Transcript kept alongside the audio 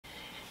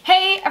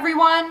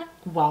everyone!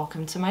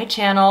 Welcome to my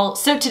channel.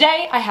 So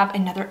today I have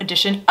another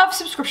edition of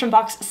Subscription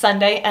Box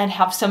Sunday and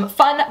have some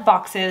fun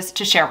boxes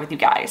to share with you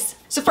guys.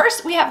 So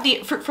first we have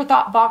the Fruit for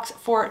Thought box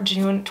for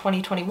June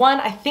 2021.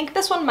 I think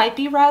this one might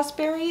be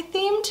raspberry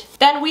themed.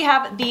 Then we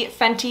have the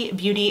Fenty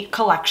Beauty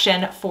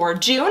collection for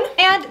June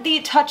and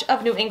the Touch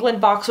of New England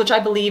box, which I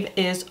believe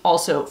is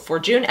also for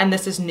June, and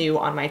this is new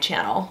on my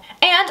channel.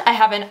 And I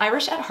have an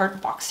Irish at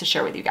Heart box to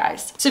share with you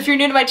guys. So if you're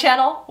new to my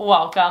channel,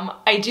 welcome.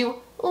 I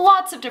do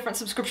lots of different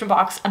subscription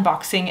box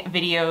unboxing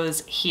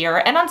videos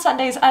here, and on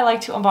Sundays I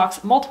like to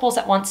unbox multiples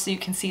at once so you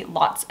can see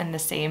lots in the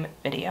same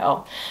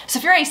video. So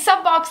if you're a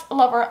SubBox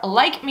lover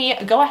like me,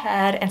 go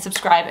ahead and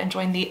subscribe and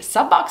join the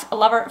SubBox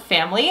lover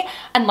family,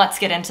 and let's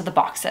get into the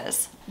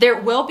boxes. There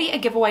will be a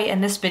giveaway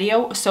in this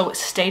video, so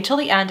stay till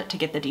the end to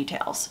get the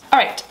details. All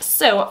right,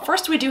 so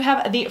first we do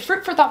have the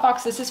Fruit for Thought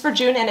box. This is for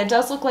June, and it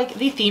does look like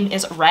the theme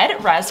is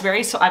red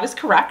raspberry, so I was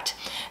correct.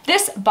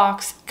 This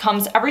box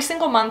comes every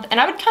single month, and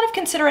I would kind of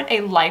consider it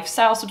a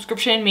lifestyle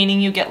subscription, meaning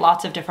you get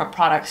lots of different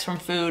products from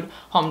food,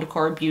 home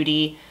decor,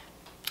 beauty,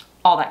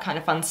 all that kind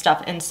of fun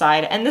stuff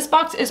inside. And this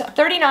box is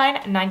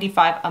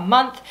 $39.95 a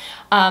month.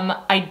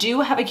 I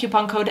do have a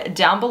coupon code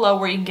down below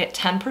where you can get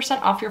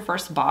 10% off your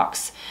first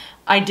box.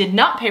 I did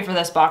not pay for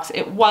this box.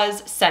 It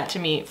was sent to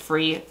me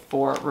free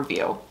for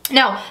review.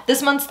 Now,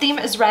 this month's theme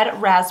is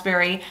red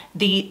raspberry.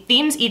 The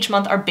themes each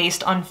month are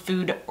based on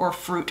food or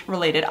fruit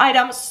related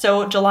items.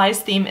 So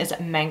July's theme is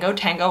mango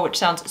tango, which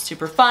sounds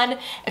super fun.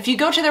 If you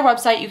go to their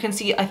website, you can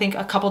see, I think,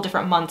 a couple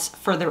different months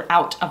further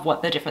out of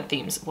what the different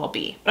themes will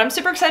be. But I'm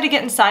super excited to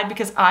get inside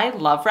because I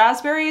love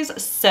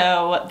raspberries,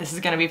 so this is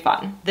gonna be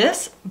fun.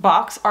 This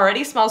box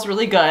already smells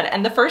really good,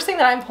 and the first thing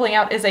that I'm pulling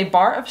out is a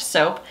bar of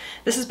soap.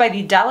 This is by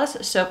the Dallas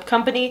Soap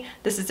Company.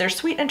 This is their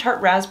sweet and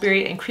tart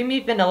raspberry and creamy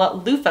vanilla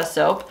loofah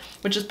soap,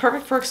 which is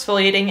perfect for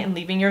exfoliating and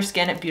leaving your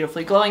skin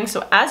beautifully glowing.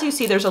 So as you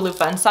see, there's a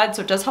loofah inside,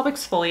 so it does help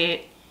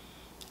exfoliate.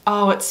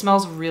 Oh, it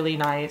smells really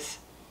nice.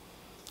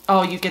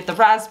 Oh, you get the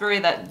raspberry,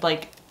 that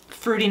like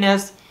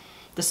fruitiness,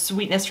 the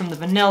sweetness from the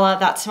vanilla.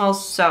 That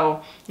smells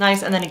so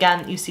nice. And then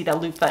again, you see the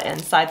loofah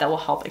inside that will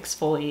help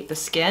exfoliate the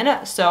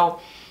skin.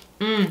 So,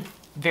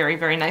 very,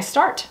 very nice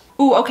start.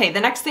 Ooh, okay, the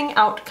next thing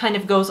out kind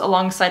of goes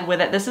alongside with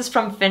it. This is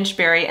from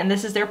Finchberry, and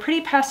this is their Pretty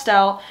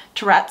Pastel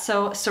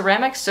Terrazzo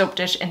ceramic soap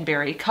dish in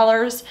berry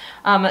colors.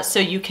 So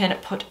you can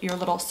put your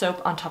little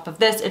soap on top of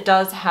this. It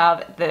does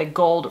have the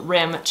gold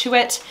rim to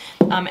it,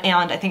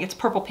 and I think it's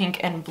purple,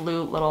 pink, and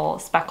blue little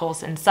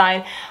speckles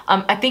inside.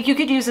 I think you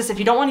could use this, if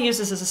you don't want to use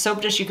this as a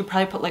soap dish, you could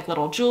probably put like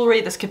little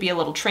jewelry. This could be a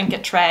little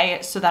trinket tray,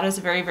 so that is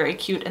very, very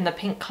cute, and the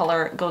pink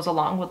color goes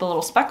along with the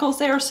little speckles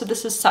there, so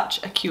this is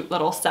such a cute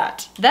little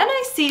set. Then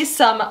I see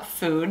some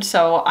food,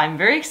 so I'm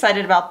very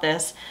excited about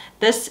this.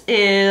 This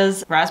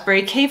is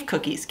raspberry cave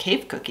cookies.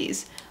 Cave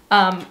cookies.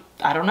 I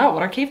don't know,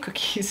 what are cave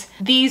cookies?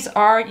 These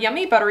are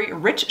yummy, buttery,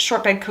 rich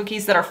shortbread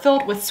cookies that are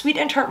filled with sweet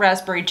and tart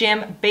raspberry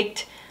jam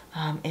baked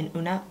in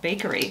Una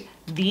Bakery.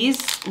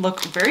 These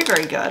look very,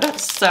 very good,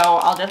 so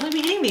I'll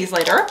definitely be eating these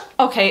later.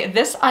 Okay,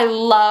 this I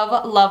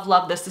love, love,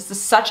 love this. This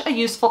is such a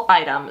useful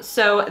item.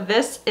 So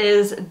this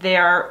is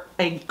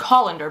a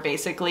colander,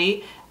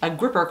 basically. A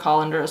gripper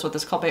colander is what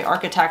this is called by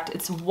Architect.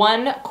 It's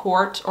 1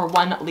 quart or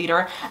 1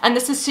 liter, and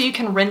this is so you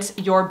can rinse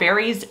your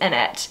berries in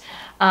it.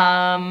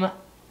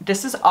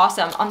 This is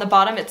awesome. On the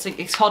bottom,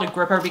 it's called a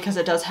gripper because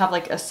it does have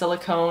like a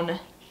silicone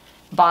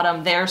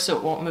bottom there so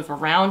it won't move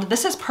around.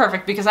 This is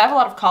perfect because I have a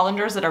lot of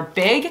colanders that are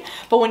big,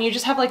 but when you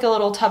just have like a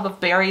little tub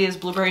of berries,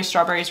 blueberries,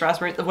 strawberries,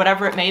 raspberries,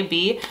 whatever it may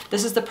be,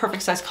 this is the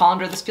perfect size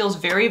colander. This feels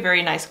very,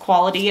 very nice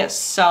quality,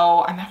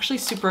 so I'm actually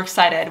super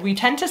excited. We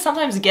tend to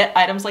sometimes get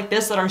items like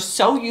this that are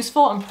so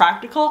useful and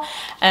practical,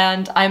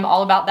 and I'm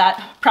all about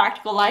that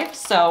practical life,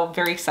 so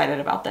very excited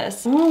about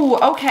this. Ooh,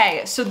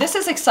 okay, so this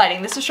is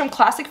exciting. This is from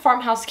Classic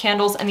Farmhouse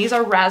Candles, and these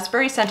are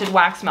raspberry scented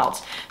wax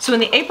melts. So in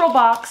the April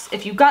box,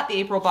 if you got the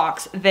April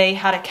box,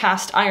 they had a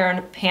cast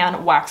iron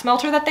pan wax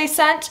melter that they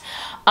sent,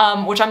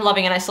 which I'm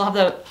loving, and I still have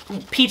the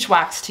peach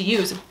wax to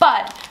use,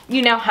 but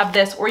you now have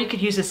this, or you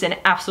could use this in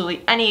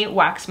absolutely any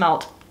wax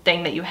melt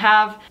thing that you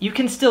have. You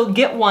can still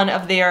get one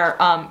of their,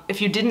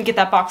 if you didn't get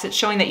that box, it's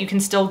showing that you can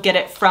still get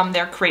it from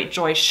their Crate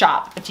Joy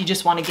shop if you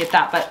just want to get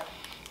that. But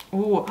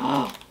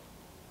ooh,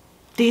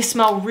 these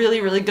smell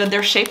really, really good.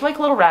 They're shaped like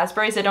little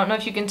raspberries. I don't know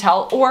if you can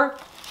tell, or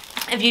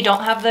if you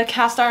don't have the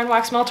cast iron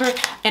wax melter,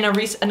 in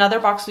another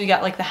box we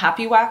got like the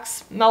Happy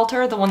Wax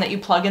melter, the one that you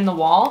plug in the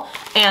wall,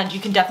 and you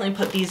can definitely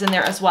put these in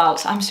there as well.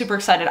 So I'm super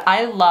excited.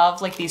 I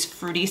love like these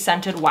fruity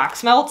scented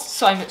wax melts,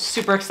 so I'm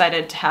super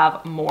excited to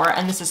have more,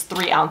 and this is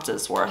 3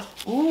 ounces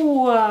worth.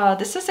 Ooh,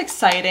 this is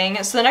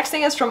exciting. So the next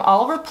thing is from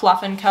Oliver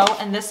Pluff & Co.,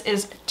 and this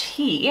is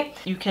tea.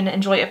 You can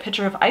enjoy a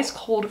pitcher of ice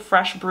cold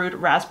fresh brewed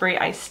raspberry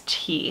iced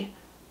tea.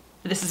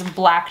 This is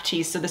black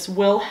tea, so this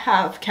will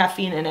have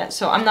caffeine in it.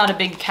 So I'm not a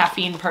big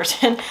caffeine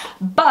person,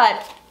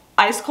 but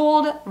ice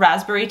cold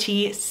raspberry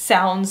tea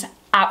sounds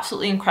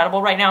absolutely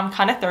incredible right now. I'm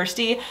kind of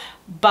thirsty,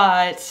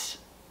 but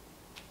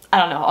I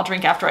don't know, I'll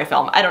drink after I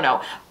film, I don't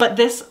know. But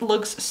this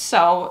looks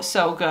so,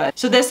 so good.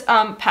 So this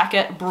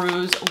packet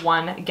brews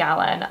 1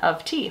 gallon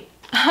of tea.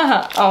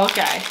 Oh,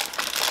 okay.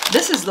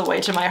 This is the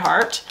way to my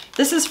heart.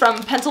 This is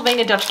from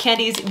Pennsylvania Dutch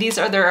Candies. These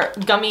are their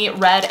gummy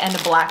red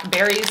and black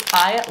berries.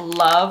 I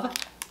love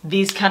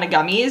these kind of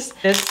gummies.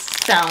 This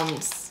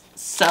sounds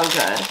so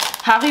good.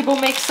 Haribo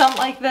makes some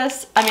like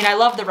this. I mean, I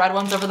love the red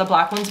ones over the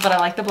black ones, but I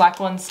like the black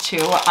ones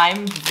too.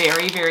 I'm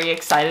very, very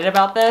excited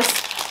about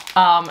this.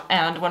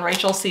 And when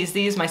Rachel sees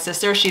these, my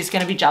sister, she's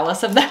gonna be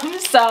jealous of them.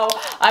 So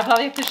I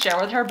probably have to share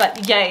with her,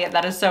 but yay,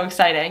 that is so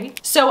exciting.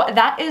 So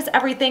that is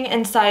everything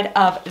inside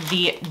of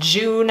the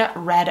June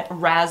red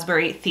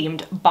raspberry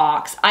themed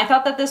box. I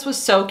thought that this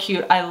was so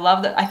cute. I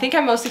love that. I think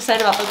I'm most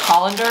excited about the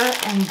colander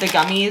and the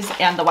gummies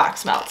and the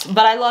wax melts,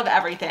 but I love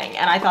everything.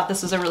 And I thought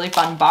this was a really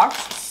fun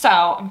box. So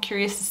I'm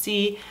curious to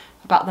see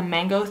about the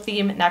mango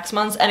theme next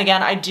month. And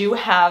again, I do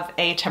have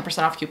a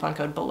 10% off coupon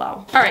code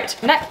below. All right,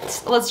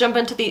 next, let's jump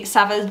into the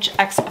Savage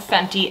X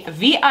Fenty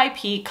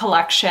VIP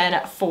collection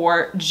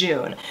for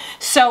June.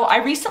 So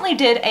I recently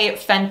did a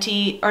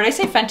Fenty, or did I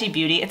say Fenty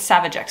Beauty? It's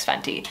Savage X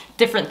Fenty,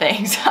 different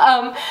things,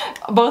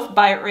 both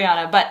by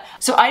Rihanna. But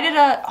so I did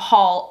a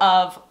haul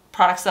of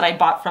products that I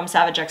bought from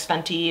Savage X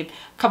Fenty a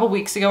couple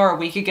weeks ago or a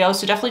week ago.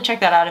 So definitely check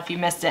that out if you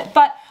missed it.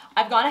 But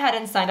I've gone ahead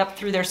and signed up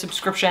through their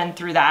subscription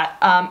through that.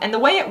 And the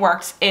way it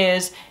works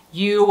is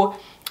you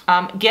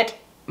get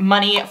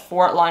money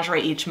for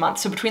lingerie each month.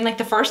 So between like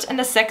the 1st and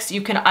the 6th,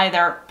 you can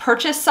either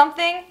purchase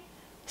something,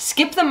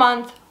 skip the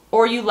month,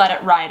 or you let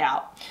it ride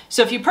out.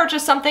 So if you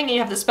purchase something and you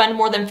have to spend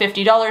more than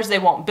 $50, they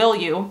won't bill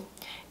you.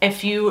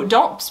 If you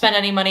don't spend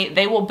any money,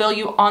 they will bill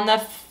you on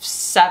the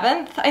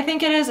 7th, I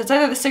think it is. It's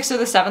either the 6th or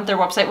the 7th. Their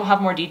website will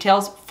have more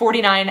details.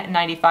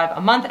 $49.95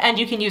 a month, and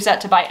you can use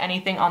that to buy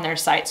anything on their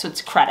site, so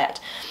it's credit.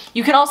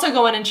 You can also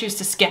go in and choose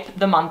to skip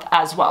the month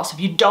as well. So if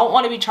you don't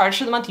want to be charged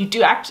for the month, you do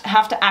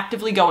have to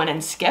actively go in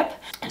and skip.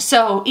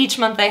 So each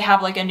month they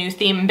have like a new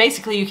theme, and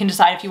basically you can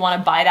decide if you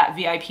want to buy that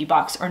VIP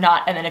box or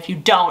not, and then if you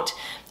don't,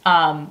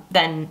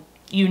 then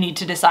you need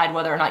to decide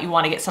whether or not you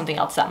want to get something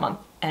else that month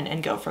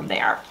and go from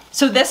there.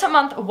 So this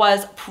month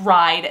was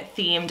Pride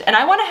themed, and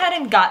I went ahead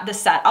and got the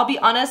set. I'll be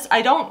honest,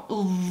 I don't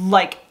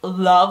like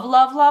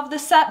love the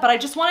set, but I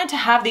just wanted to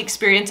have the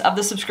experience of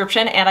the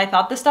subscription, and I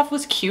thought this stuff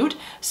was cute.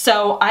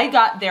 So I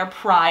got their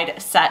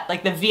Pride set,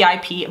 like the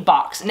VIP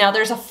box. Now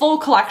there's a full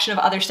collection of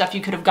other stuff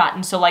you could have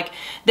gotten. So like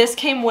this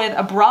came with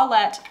a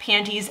bralette,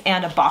 panties,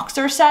 and a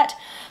boxer set.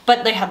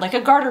 But they had like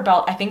a garter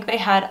belt. I think they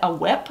had a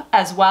whip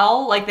as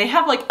well. Like they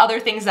have like other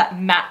things that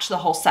match the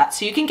whole set.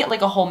 So you can get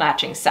like a whole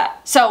matching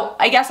set. So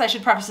I guess I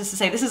should preface this to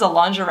say this is a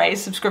lingerie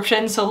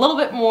subscription. So a little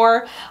bit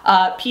more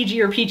PG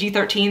or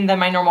PG-13 than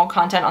my normal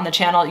content on the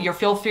channel. You're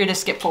feel free to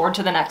skip forward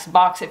to the next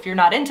box if you're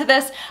not into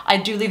this. I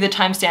do leave the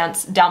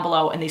timestamps down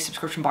below in these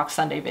subscription box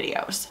Sunday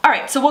videos. All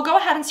right, so we'll go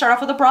ahead and start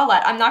off with a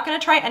bralette. I'm not gonna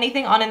try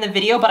anything on in the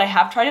video, but I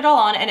have tried it all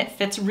on and it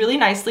fits really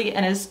nicely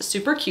and is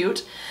super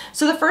cute.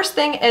 So the first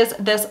thing is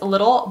this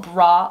little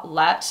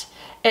bralette.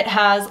 It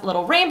has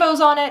little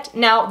rainbows on it.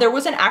 Now there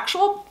was an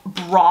actual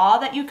bra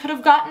that you could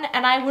have gotten,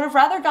 and I would have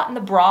rather gotten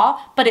the bra,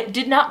 but it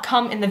did not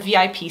come in the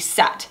VIP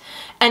set.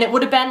 And it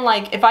would have been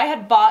like, if I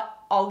had bought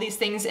all these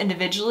things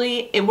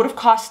individually, it would have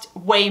cost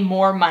way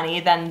more money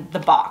than the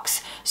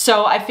box.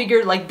 So I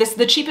figured like this,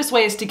 the cheapest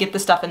way is to get the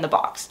stuff in the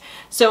box.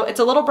 So it's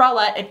a little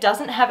bralette. It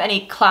doesn't have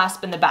any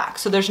clasp in the back.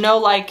 So there's no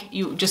like,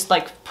 you just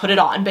like put it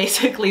on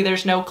basically.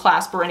 There's no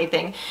clasp or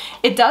anything.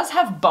 It does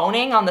have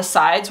boning on the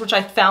sides, which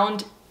I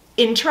found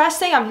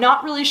interesting. I'm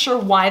not really sure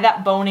why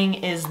that boning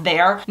is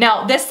there.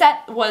 Now, this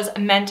set was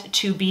meant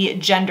to be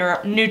gender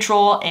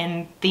neutral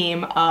in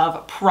theme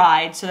of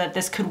Pride, so that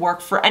this could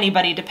work for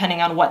anybody depending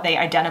on what they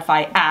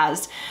identify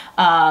as,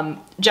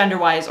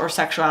 gender-wise or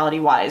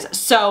sexuality-wise.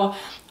 So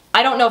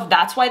I don't know if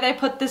that's why they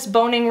put this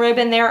boning rib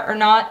in there or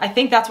not. I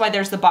think that's why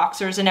there's the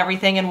boxers and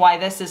everything, and why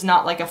this is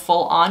not like a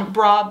full-on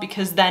bra,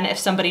 because then if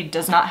somebody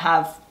does not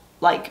have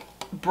like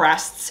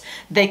breasts,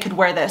 they could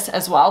wear this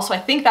as well. So I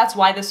think that's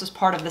why this was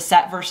part of the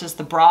set versus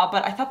the bra,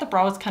 but I thought the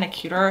bra was kind of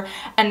cuter,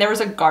 and there was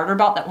a garter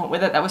belt that went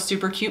with it that was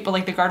super cute, but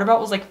like the garter belt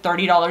was like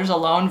 $30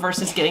 alone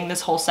versus getting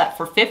this whole set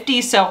for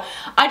 $50. So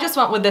I just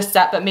went with this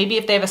set, but maybe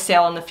if they have a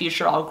sale in the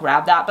future, I'll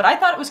grab that. But I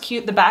thought it was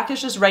cute. The back is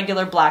just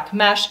regular black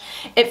mesh.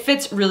 It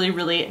fits really,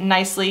 really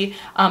nicely.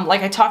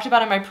 Like I talked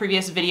about in my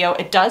previous video,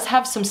 it does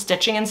have some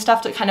stitching and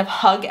stuff to kind of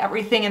hug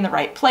everything in the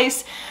right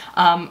place.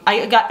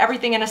 I got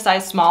everything in a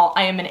size small.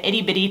 I am an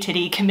itty bitty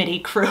titty committee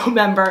crew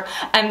member,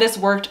 and this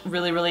worked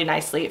really, really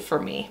nicely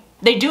for me.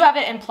 They do have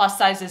it in plus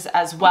sizes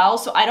as well,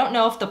 so I don't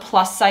know if the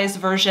plus size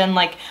version,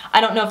 like, I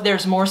don't know if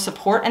there's more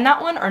support in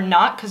that one or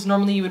not, because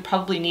normally you would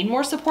probably need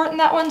more support in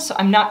that one, so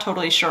I'm not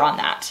totally sure on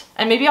that.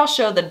 And maybe I'll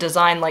show the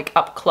design like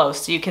up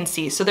close so you can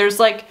see. So there's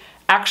like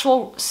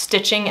actual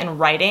stitching and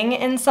writing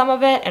in some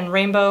of it, and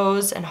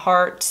rainbows and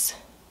hearts.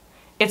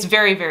 It's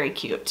very, very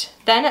cute.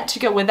 Then to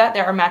go with that,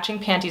 there are matching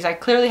panties. I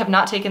clearly have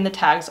not taken the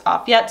tags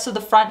off yet. So the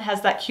front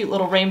has that cute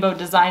little rainbow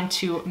design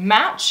to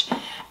match.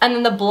 And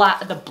then the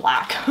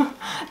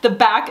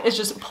back is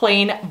just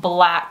plain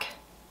black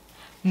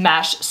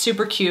mesh,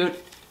 super cute,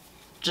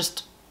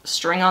 just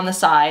string on the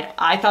side.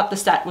 I thought the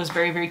set was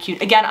very, very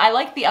cute. Again, I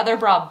like the other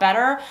bra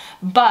better,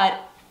 but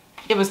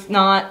it was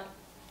not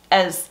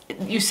as,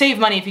 you save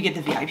money if you get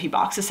the VIP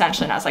box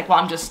essentially. And I was like, well,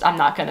 I'm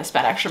not gonna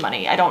spend extra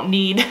money. I don't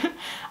need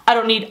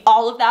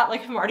all of that.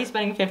 Like if I'm already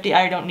spending 50,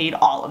 I don't need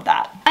all of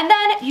that. And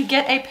then you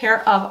get a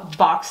pair of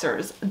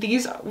boxers.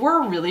 These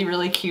were really,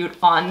 really cute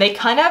on, they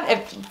kind of,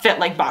 it fit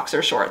like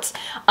boxer shorts.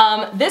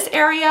 This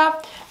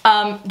area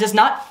does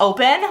not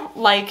open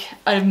like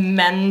a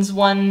men's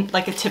one,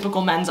 like a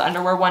typical men's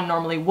underwear one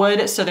normally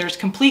would. So there's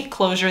complete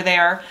closure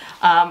there.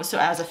 So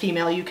as a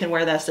female, you can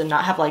wear this and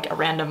not have like a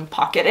random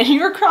pocket in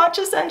your crotch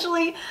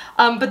essentially.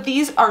 But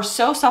these are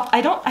so soft.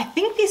 I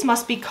think these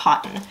must be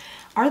cotton.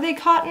 Are they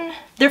cotton?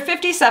 They're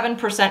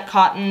 57%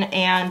 cotton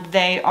and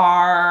they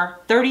are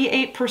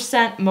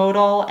 38%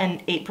 modal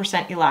and 8%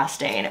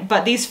 elastane.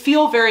 But these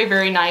feel very,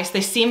 very nice.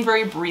 They seem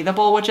very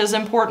breathable, which is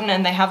important.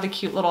 And they have the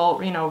cute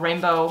little, you know,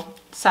 rainbow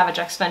Savage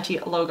X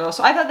Fenty logo.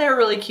 So I thought they were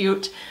really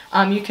cute.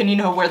 You can, you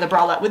know, wear the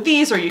bralette with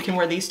these, or you can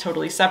wear these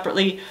totally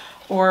separately.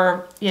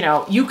 Or, you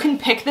know, you can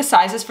pick the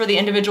sizes for the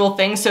individual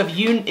things. So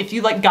if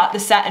you like got the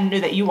set and knew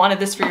that you wanted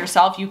this for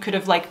yourself, you could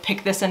have like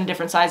picked this in a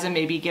different size and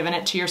maybe given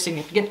it to your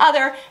significant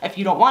other if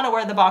you don't want to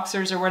wear the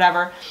boxers or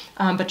whatever,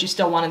 but you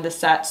still wanted this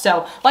set.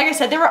 So like I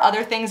said, there were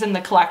other things in the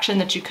collection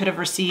that you could have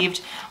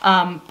received,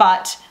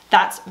 but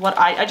that's what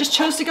I just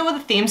chose to go with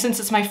the theme since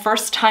it's my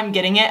first time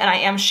getting it and I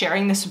am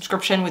sharing the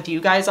subscription with you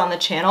guys on the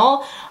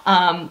channel.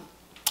 I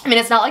mean,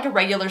 it's not like a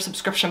regular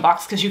subscription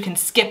box because you can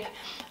skip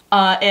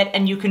it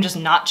and you can just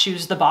not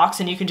choose the box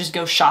and you can just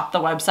go shop the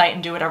website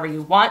and do whatever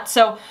you want.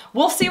 So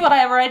we'll see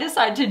whatever I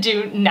decide to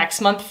do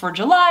next month for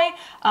July.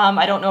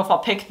 I don't know if I'll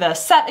pick the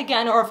set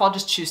again or if I'll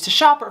just choose to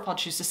shop or if I'll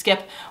choose to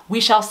skip.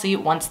 We shall see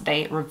once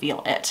they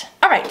reveal it.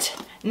 All right,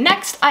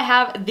 next I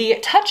have the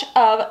Touch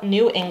of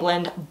New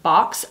England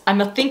box. I'm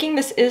thinking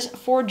this is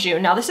for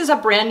June. Now this is a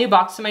brand new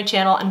box to my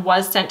channel and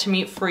was sent to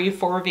me free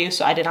for review,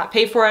 so I did not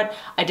pay for it.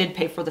 I did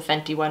pay for the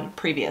Fenty one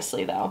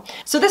previously though.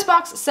 So this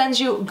box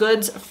sends you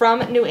goods from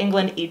New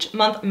England each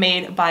month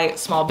made by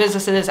small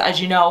businesses.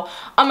 As you know,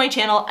 on my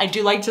channel, I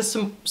do like to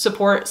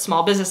support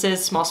small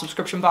businesses, small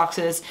subscription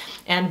boxes,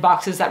 and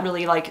boxes that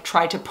really like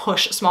try to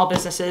push small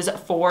businesses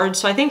forward.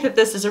 So I think that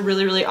this is a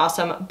really, really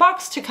awesome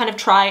box to kind of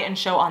try and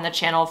show on the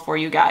channel for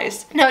you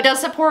guys. Now it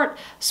does support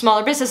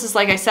smaller businesses,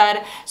 like I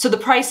said, so the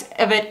price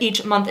of it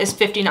each month is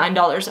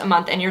 $59 a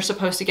month and you're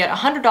supposed to get a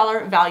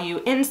 $100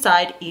 value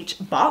inside each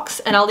box.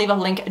 And I'll leave a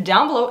link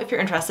down below if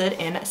you're interested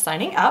in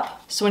signing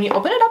up. So when you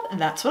open it up,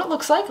 that's what it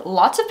looks like.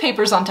 Lots of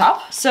papers on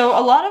top. So a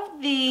lot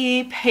of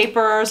the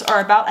papers are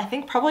about, I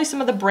think, probably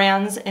some of the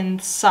brands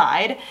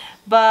inside,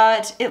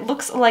 but it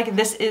looks like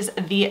this is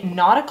the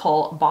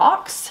nautical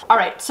box. All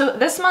right, so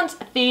this month's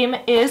theme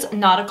is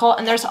nautical,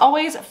 and there's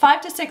always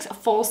 5 to 6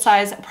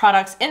 full-size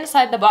products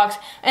inside the box,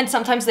 and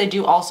sometimes they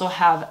do also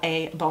have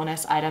a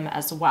bonus item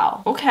as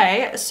well.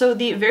 Okay, so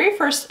the very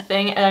first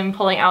thing I'm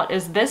pulling out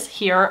is this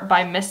here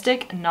by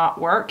Mystic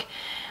Knotwork.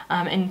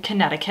 In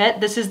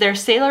Connecticut. This is their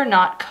Sailor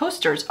Knot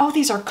coasters. Oh,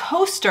 these are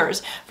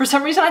coasters. For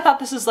some reason I thought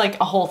this is like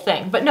a whole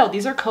thing, but no,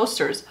 these are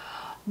coasters.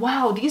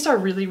 Wow, these are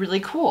really,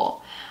 really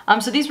cool.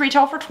 So these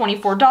retail for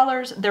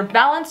 $24. They're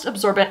balanced,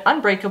 absorbent,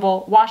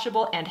 unbreakable,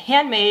 washable, and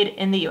handmade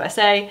in the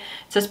USA. It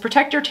says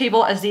protect your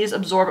table as these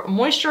absorb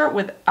moisture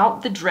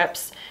without the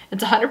drips.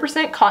 It's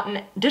 100%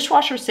 cotton,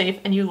 dishwasher safe,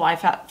 and you lie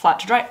flat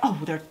to dry.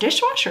 Oh, they're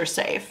dishwasher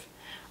safe.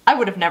 I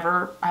would have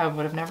never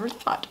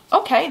thought.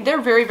 Okay, they're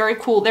very, very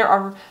cool. There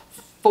are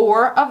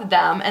 4 of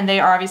them, and they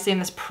are obviously in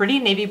this pretty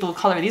navy blue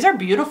color. These are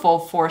beautiful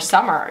for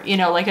summer, you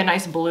know, like a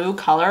nice blue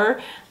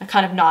color, a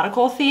kind of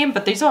nautical theme,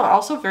 but these are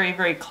also very,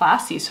 very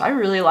classy, so I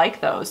really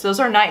like those. Those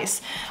are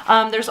nice.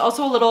 There's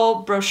also a little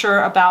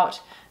brochure about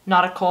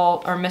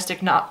nautical or Mystic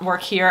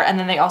Knotwork here, and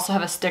then they also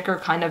have a sticker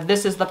kind of,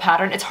 this is the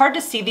pattern. It's hard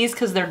to see these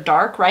because they're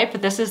dark, right?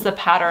 But this is the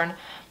pattern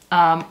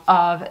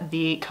of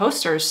the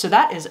coasters, so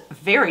that is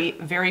very,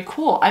 very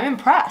cool. I'm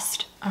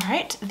impressed. All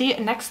right, the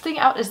next thing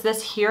out is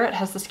this here. It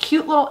has this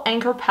cute little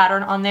anchor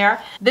pattern on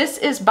there. This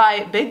is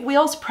by Big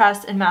Wheels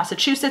Press in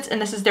Massachusetts,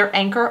 and this is their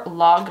anchor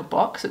log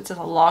book. So it says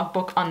a log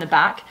book on the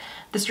back.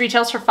 This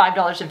retails for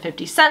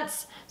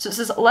 $5.50. So it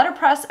says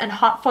letterpress and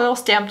hot foil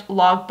stamped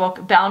log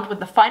book bound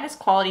with the finest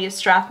quality of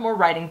Strathmore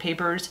writing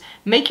papers.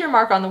 Make your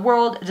mark on the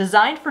world,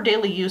 designed for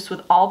daily use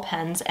with all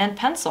pens and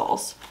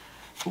pencils.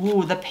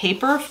 Ooh, the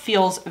paper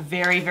feels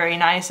very, very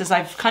nice. As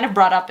I've kind of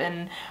brought up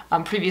in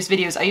previous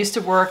videos, I used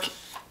to work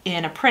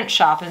in a print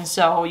shop, and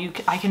so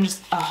I can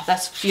just,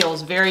 that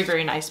feels very,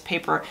 very nice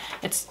paper.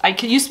 I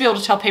used to be able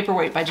to tell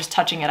paperweight by just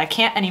touching it. I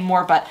can't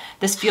anymore, but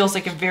this feels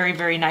like a very,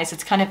 very nice,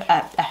 it's kind of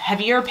a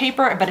heavier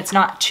paper, but it's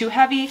not too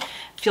heavy. It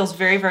feels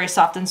very, very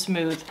soft and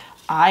smooth.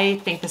 I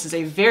think this is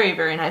a very,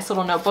 very nice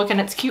little notebook,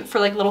 and it's cute for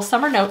like little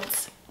summer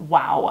notes.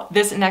 Wow,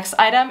 this next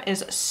item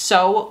is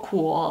so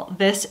cool.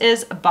 This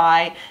is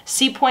by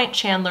Sea Point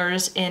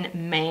Chandlers in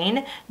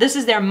Maine. This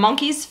is their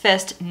Monkey's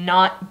Fist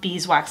Knot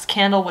Beeswax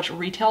candle, which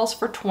retails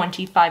for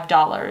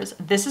 $25.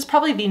 This is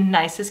probably the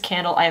nicest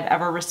candle I have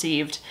ever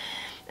received.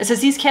 It says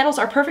these candles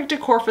are perfect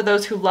decor for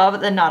those who love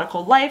the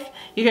nautical life.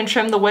 You can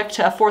trim the wick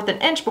to 1/4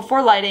 an inch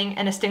before lighting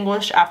and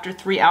extinguish after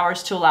 3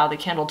 hours to allow the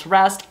candle to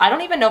rest. I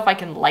don't even know if I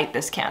can light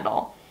this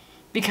candle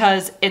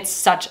because it's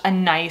such a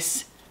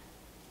nice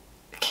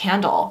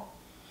candle.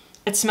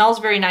 It smells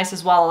very nice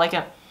as well, like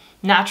a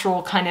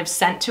natural kind of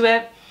scent to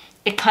it.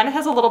 It kind of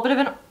has a little bit of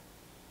an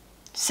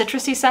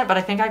citrusy scent, but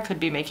I think I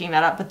could be making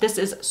that up. But this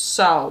is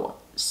so,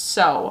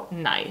 so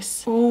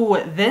nice.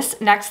 Ooh,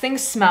 this next thing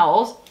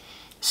smells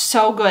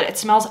so good. It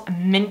smells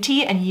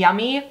minty and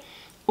yummy.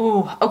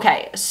 Ooh,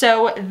 okay.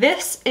 So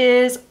this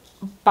is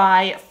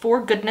by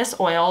For Goodness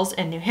Oils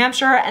in New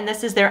Hampshire, and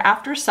this is their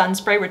After Sun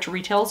Spray, which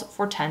retails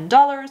for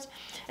 $10.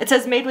 It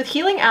says made with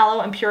healing aloe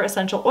and pure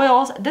essential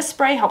oils. This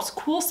spray helps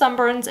cool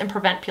sunburns and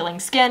prevent peeling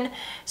skin.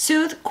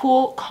 Soothe,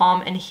 cool,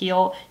 calm, and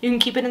heal. You can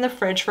keep it in the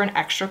fridge for an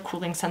extra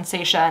cooling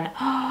sensation.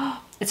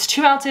 It's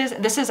 2 ounces.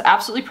 This is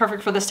absolutely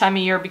perfect for this time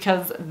of year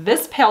because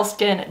this pale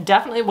skin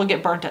definitely will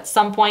get burnt at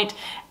some point.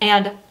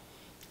 And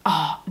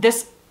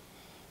this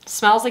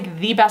smells like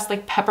the best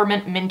like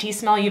peppermint minty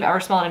smell you've ever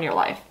smelled in your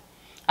life.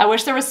 I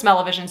wish there was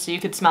smell-o-vision so you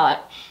could smell it,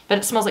 but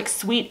it smells like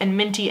sweet and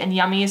minty and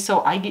yummy.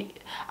 So I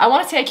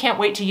want to say I can't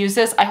wait to use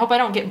this. I hope I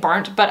don't get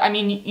burnt, but I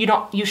mean,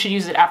 you should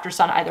use it after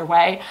sun either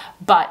way,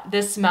 but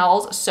this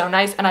smells so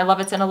nice and I love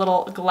it's in a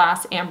little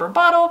glass amber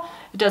bottle.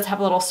 It does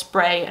have a little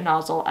spray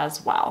nozzle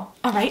as well.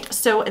 All right,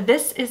 so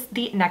this is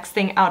the next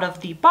thing out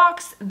of the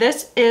box.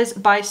 This is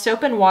by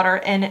Soap and Water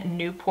in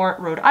Newport,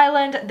 Rhode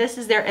Island. This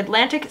is their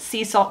Atlantic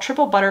Sea Salt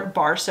Triple Butter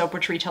Bar Soap,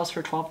 which retails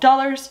for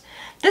 $12.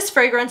 This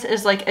fragrance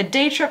is like a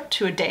day trip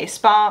to a day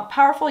spa,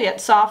 powerful yet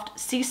soft.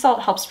 Sea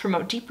salt helps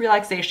promote deep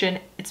relaxation.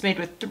 It's made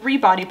with 3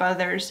 body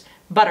butters,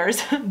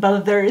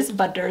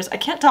 I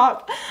can't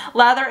talk.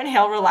 Lather,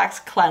 inhale, relax,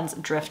 cleanse,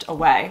 drift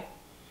away.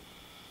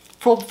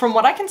 From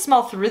what I can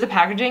smell through the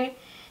packaging,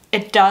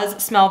 it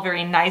does smell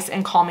very nice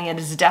and calming. It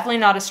is definitely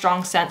not a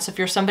strong scent. So if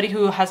you're somebody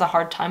who has a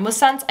hard time with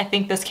scents, I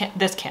think this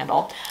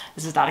candle,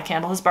 this is not a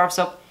candle, this bar of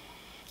soap,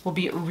 will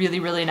be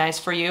really, really nice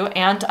for you.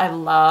 And I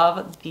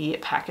love the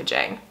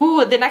packaging.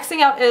 Ooh, the next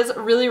thing out is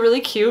really, really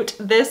cute.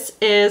 This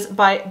is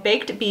by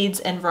Baked Beads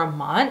in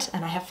Vermont,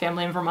 and I have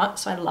family in Vermont,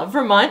 so I love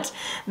Vermont.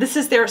 This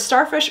is their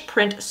Starfish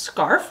Print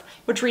Scarf,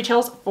 which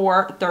retails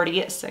for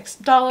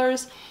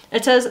 $36.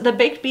 It says the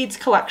Baked Beads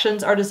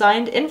collections are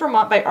designed in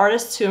Vermont by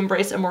artists who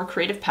embrace a more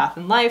creative path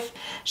in life.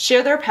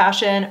 Share their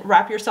passion,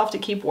 wrap yourself to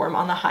keep warm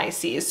on the high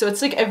seas. So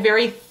it's like a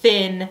very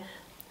thin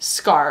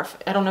scarf.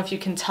 I don't know if you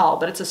can tell,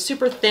 but it's a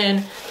super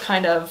thin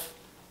kind of,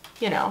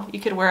 you know,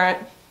 you could wear it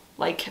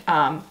like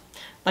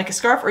a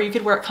scarf, or you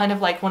could wear it kind of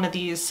like one of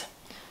these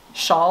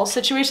shawl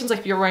situations, like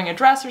if you're wearing a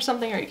dress or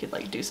something, or you could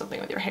like do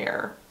something with your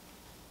hair.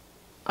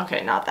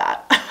 Okay, not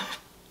that.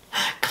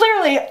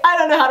 Clearly, I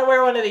don't know how to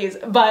wear one of these,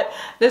 but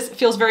this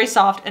feels very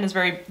soft and is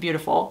very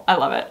beautiful. I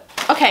love it.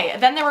 Okay,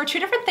 then there were 2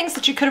 different things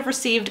that you could have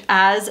received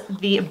as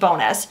the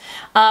bonus.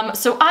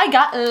 So I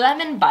got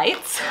lemon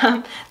bites.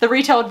 The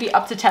retail would be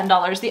up to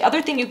 $10. The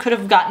other thing you could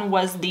have gotten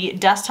was the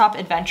Desktop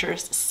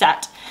Adventures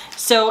set.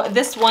 So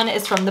this one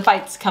is from the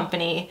Bites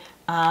company.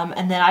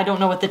 And then I don't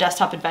know what the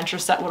Desktop Adventure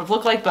set would have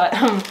looked like, but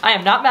I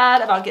am not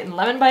mad about getting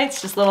lemon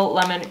bites, just little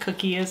lemon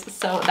cookies.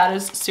 So that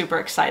is super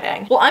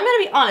exciting. Well, I'm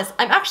gonna be honest,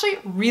 I'm actually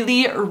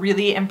really,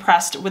 really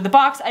impressed with the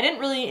box. I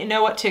didn't really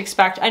know what to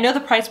expect. I know the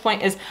price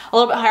point is a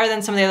little bit higher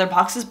than some of the other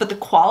boxes, but the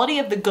quality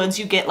of the goods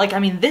you get, like, I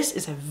mean, this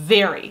is a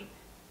very,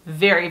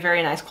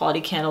 very nice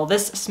quality candle.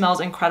 This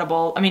smells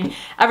incredible. I mean,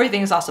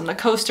 everything is awesome. The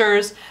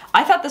coasters,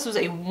 I thought this was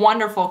a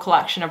wonderful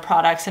collection of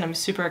products, and I'm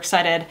super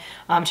excited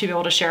to be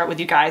able to share it with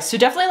you guys. So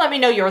definitely let me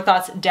know your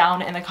thoughts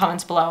down in the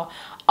comments below.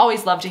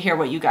 Always love to hear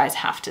what you guys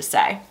have to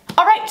say.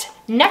 All right,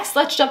 next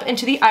let's jump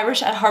into the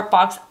Irish at Heart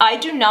box. I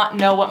do not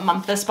know what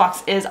month this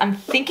box is. I'm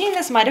thinking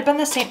this might have been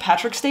the St.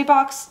 Patrick's Day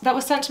box that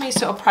was sent to me,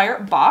 so a prior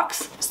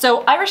box.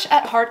 So Irish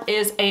at Heart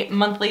is a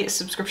monthly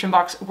subscription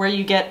box where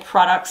you get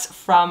products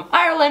from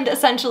Ireland,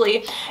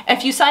 essentially.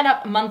 If you sign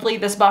up monthly,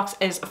 this box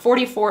is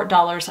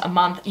 $44 a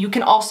month. You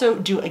can also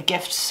do a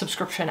gift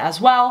subscription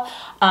as well.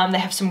 They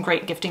have some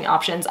great gifting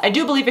options. I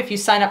do believe if you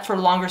sign up for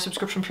longer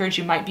subscription periods,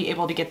 you might be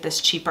able to get this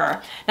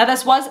cheaper. Now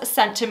this was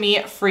sent to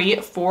me free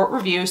for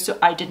review, so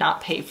I did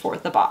not pay for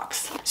the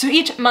box. So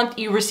each month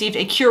you received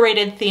a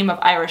curated theme of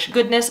Irish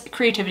goodness,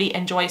 creativity,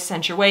 and joy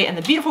sent your way in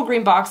the beautiful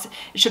green box.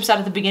 It ships out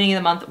at the beginning of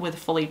the month with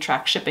fully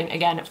tracked shipping.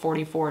 Again, at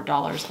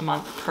 $44 a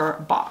month per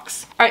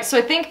box. All right, so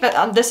I think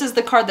that this is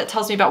the card that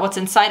tells me about what's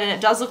inside, and it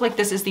does look like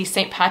this is the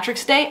St.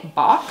 Patrick's Day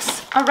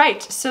box. All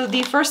right, so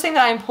the first thing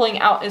that I'm pulling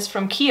out is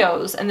from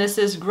Keogh's, and this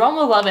is Grown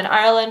with Love in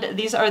Ireland.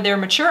 These are their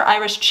mature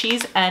Irish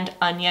cheese and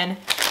onion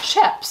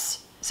chips.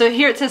 So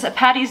here it says a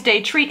Patty's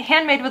Day treat,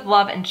 handmade with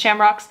love and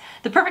shamrocks.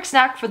 The perfect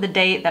snack for the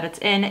day that it's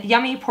in.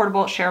 Yummy,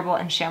 portable, shareable,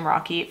 and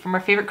shamrocky from our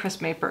favorite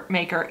crisp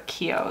maker,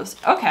 Keogh's.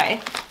 Okay.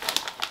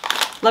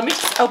 Let me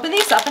just open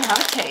these up and have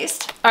a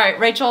taste. All right,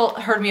 Rachel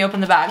heard me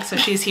open the bag, so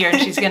she's here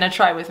and she's gonna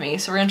try with me.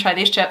 So we're gonna try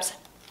these chips.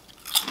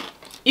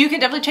 You can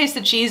definitely taste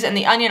the cheese and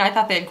the onion. I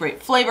thought they had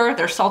great flavor.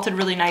 They're salted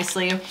really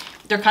nicely.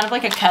 They're kind of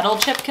like a kettle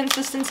chip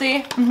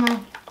consistency.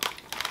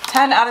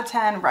 10 out of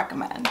 10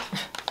 recommend.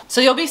 So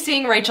you'll be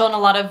seeing Rachel in a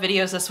lot of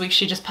videos this week.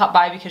 She just popped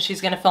by because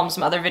she's gonna film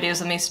some other videos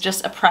with me. So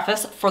just a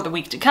preface for the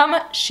week to come,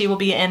 she will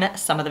be in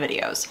some of the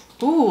videos.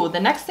 Ooh, the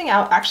next thing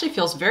out actually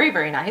feels very,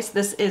 very nice.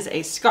 This is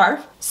a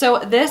scarf. So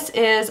this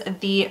is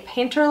the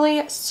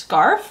Painterly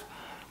scarf.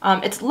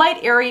 It's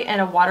light, airy, and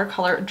a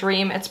watercolor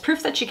dream. It's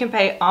proof that you can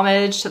pay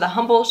homage to the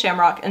humble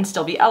shamrock and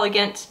still be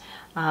elegant.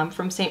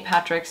 From St.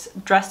 Patrick's,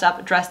 dressed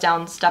up, dressed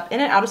down, step in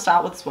and out of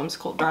style with this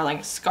whimsical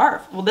darling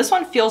scarf. Well, this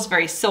one feels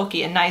very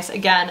silky and nice.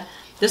 Again,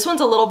 this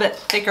one's a little bit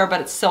thicker, but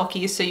it's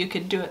silky, so you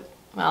could do it,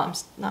 well,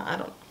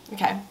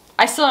 okay.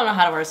 I still don't know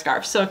how to wear a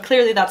scarf, so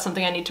clearly that's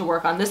something I need to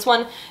work on. This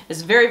one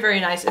is very, very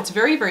nice. It's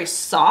very, very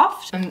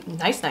soft and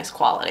nice, nice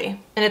quality.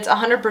 And it's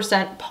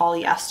 100%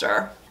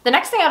 polyester. The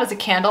next thing out is a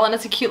candle, and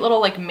it's a cute little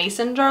like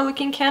mason jar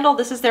looking candle.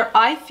 This is their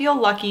I Feel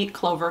Lucky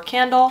Clover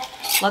candle.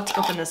 Let's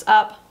open this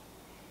up.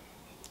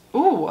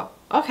 Ooh,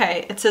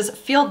 okay. It says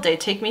Field Day,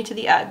 take me to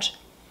the edge.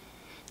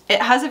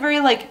 It has a very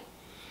like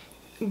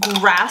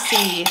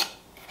grassy,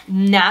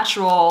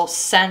 natural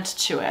scent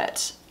to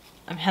it.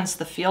 Hence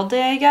the field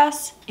day, I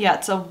guess. Yeah,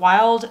 it's a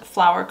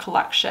wildflower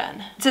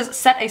collection. It says,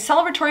 set a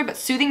celebratory but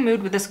soothing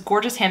mood with this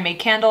gorgeous handmade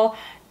candle.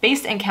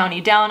 Based in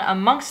County Down,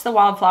 amongst the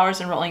wildflowers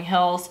and rolling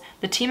hills,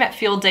 the team at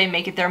Field Day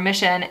make it their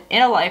mission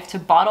in a life to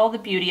bottle the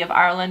beauty of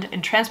Ireland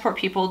and transport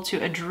people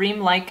to a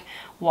dreamlike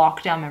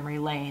walk down memory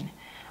lane.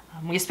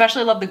 We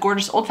especially love the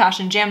gorgeous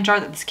old-fashioned jam jar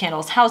that this candle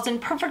is housed in,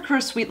 perfect for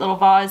a sweet little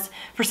vase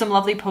for some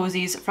lovely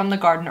posies from the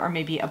garden or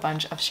maybe a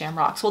bunch of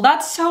shamrocks. Well,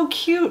 that's so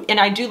cute. And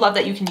I do love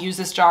that you can use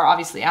this jar,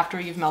 obviously, after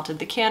you've melted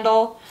the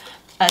candle.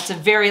 It's a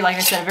very, like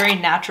I said, a very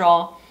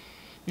natural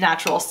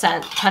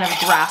scent, kind of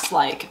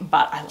grass-like,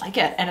 but I like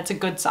it, and it's a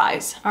good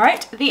size. All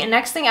right, the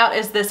next thing out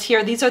is this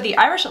here. These are the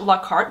Irish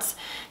Luck Hearts.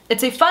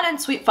 It's a fun and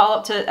sweet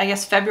follow-up to, I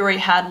guess, February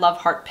had Love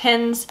Heart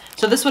pins.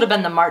 So this would have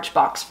been the March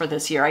box for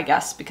this year, I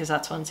guess, because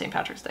that's when St.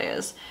 Patrick's Day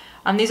is.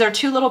 These are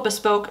two little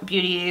bespoke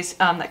beauties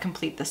that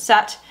complete the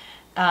set.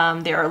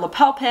 They are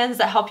lapel pins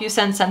that help you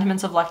send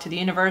sentiments of luck to the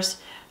universe.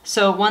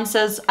 So one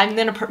says, I'm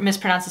gonna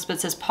mispronounce this, but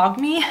it says Pog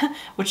me,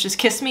 which is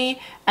kiss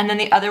me. And then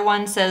the other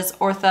one says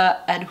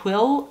Ortha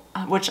Edhwil,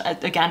 which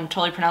again,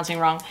 totally pronouncing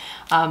wrong.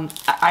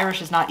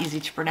 Irish is not easy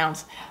to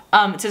pronounce.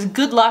 It says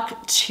good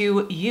luck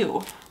to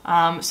you.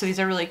 So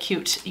these are really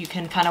cute. You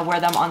can kind of wear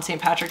them on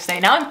St. Patrick's Day.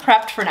 Now I'm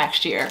prepped for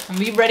next year. I'm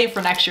be ready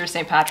for next year's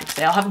St. Patrick's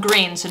Day. I'll have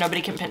green so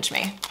nobody can pinch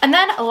me. And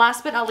then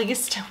last but not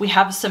least, we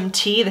have some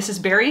tea. This is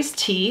Barry's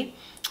tea.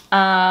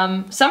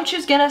 Some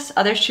choose Guinness,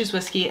 others choose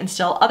whiskey, and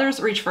still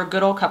others reach for a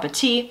good old cup of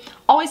tea.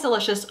 Always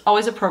delicious,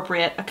 always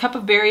appropriate. A cup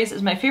of berries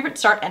is my favorite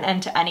start and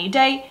end to any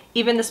day,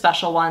 even the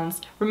special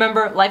ones.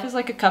 Remember, life is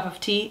like a cup of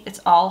tea. It's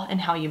all in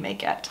how you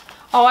make it.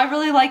 Oh, I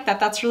really like that.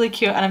 That's really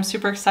cute, and I'm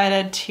super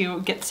excited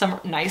to get some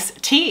nice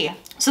tea.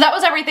 So that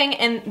was everything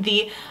in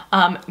the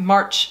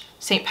March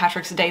St.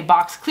 Patrick's Day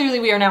box.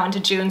 Clearly we are now into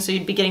June, so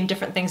you'd be getting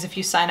different things if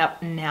you sign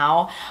up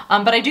now.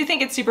 But I do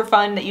think it's super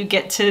fun that you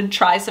get to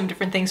try some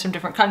different things from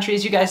different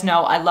countries. You guys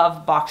know I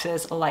love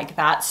boxes like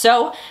that.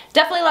 So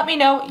definitely let me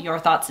know your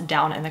thoughts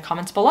down in the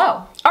comments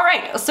below. All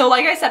right, so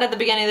like I said at the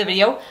beginning of the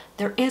video,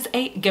 there is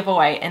a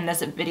giveaway in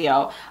this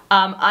video.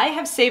 I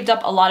have saved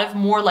up a lot of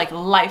more like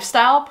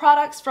lifestyle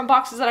products from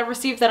boxes that I've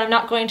received that I'm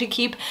not going to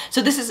keep.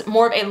 So this is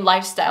more of a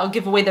lifestyle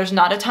giveaway. There's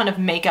not a ton of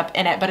makeup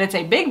in it, but it's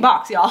a big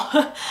box,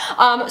 y'all.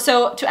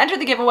 So to enter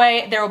the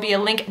giveaway, there will be a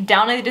link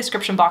down in the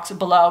description box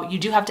below. You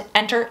do have to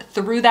enter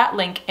through that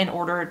link in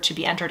order to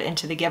be entered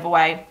into the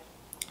giveaway.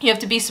 You have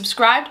to be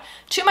subscribed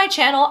to my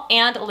channel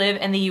and live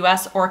in the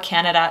US or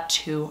Canada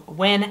to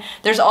win.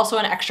 There's also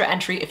an extra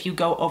entry if you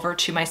go over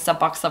to my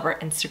SubBoxLover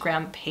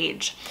Instagram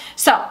page.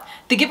 So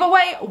the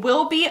giveaway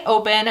will be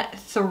open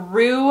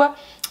through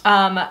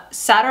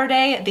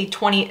Saturday, the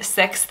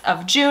 26th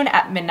of June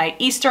at midnight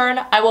Eastern.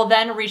 I will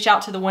then reach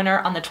out to the winner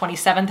on the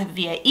 27th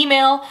via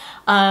email.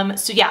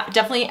 So yeah,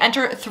 definitely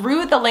enter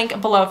through the link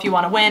below if you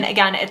want to win.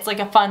 Again, it's like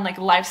a fun like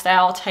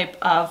lifestyle type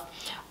of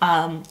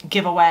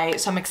giveaway,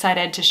 so I'm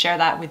excited to share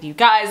that with you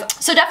guys.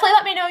 So definitely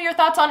let me know your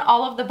thoughts on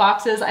all of the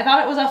boxes. I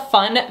thought it was a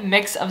fun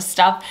mix of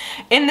stuff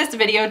in this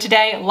video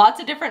today.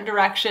 Lots of different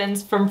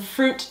directions, from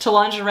fruit to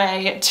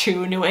lingerie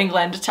to New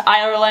England to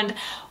Ireland.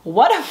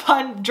 What a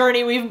fun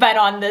journey we've been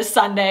on this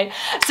Sunday.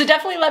 So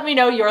definitely let me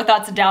know your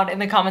thoughts down in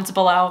the comments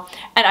below,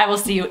 and I will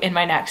see you in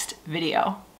my next video.